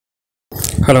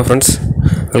Hello friends,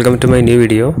 welcome to my new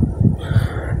video.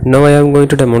 Now I am going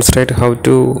to demonstrate how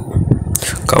to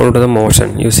count the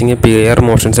motion using a PIR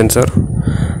motion sensor,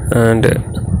 and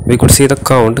we could see the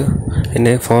count in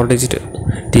a 4-digit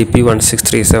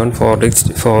TP1637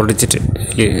 4-digit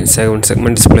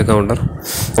 7-segment display counter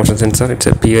motion sensor. It's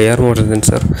a PIR motion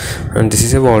sensor, and this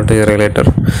is a voltage regulator.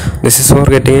 This is for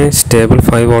getting a stable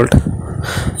 5 volt.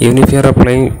 Even if you are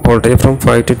applying voltage from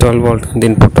 5 to 12 volt in the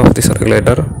input of this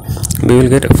regulator, we will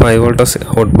get 5 volt as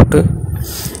output.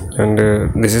 And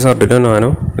this is Arduino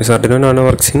NANO. This Arduino NANO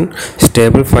works in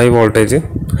stable 5 voltage.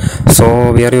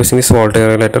 So we are using this voltage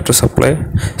regulator to supply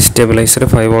stabilized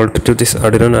 5 volt to this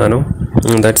Arduino NANO.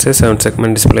 And that's a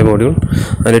 7-segment display module,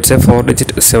 and it's a 4-digit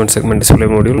 7-segment display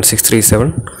module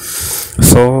 637.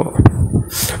 So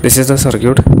this is the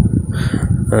circuit,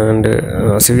 and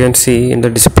as you can see in the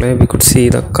display, we could see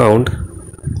the count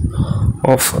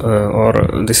of or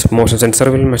this motion sensor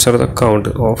will measure the count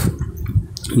of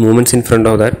movements in front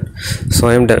of that. So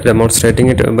I am demonstrating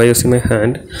it by using my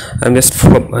hand. I am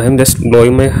just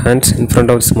blowing my hands in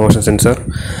front of this motion sensor,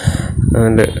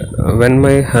 and when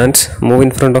my hands move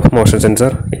in front of motion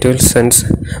sensor, it will sense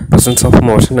presence of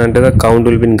motion and the count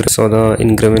will be increased. So the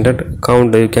incremented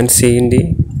count you can see in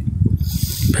the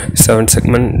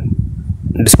 7-segment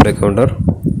display counter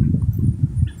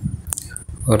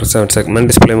or 7-segment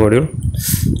display module.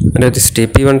 And this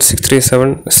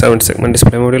TP1637 7-segment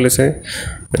display module is a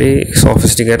very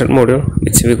sophisticated module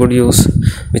which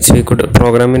we could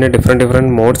program in a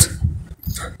different modes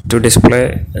to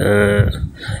display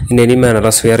in any manner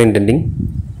as we are intending.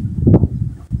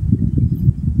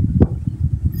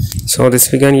 So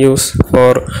this we can use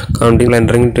for counting,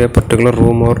 entering into a particular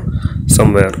room or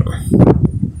somewhere.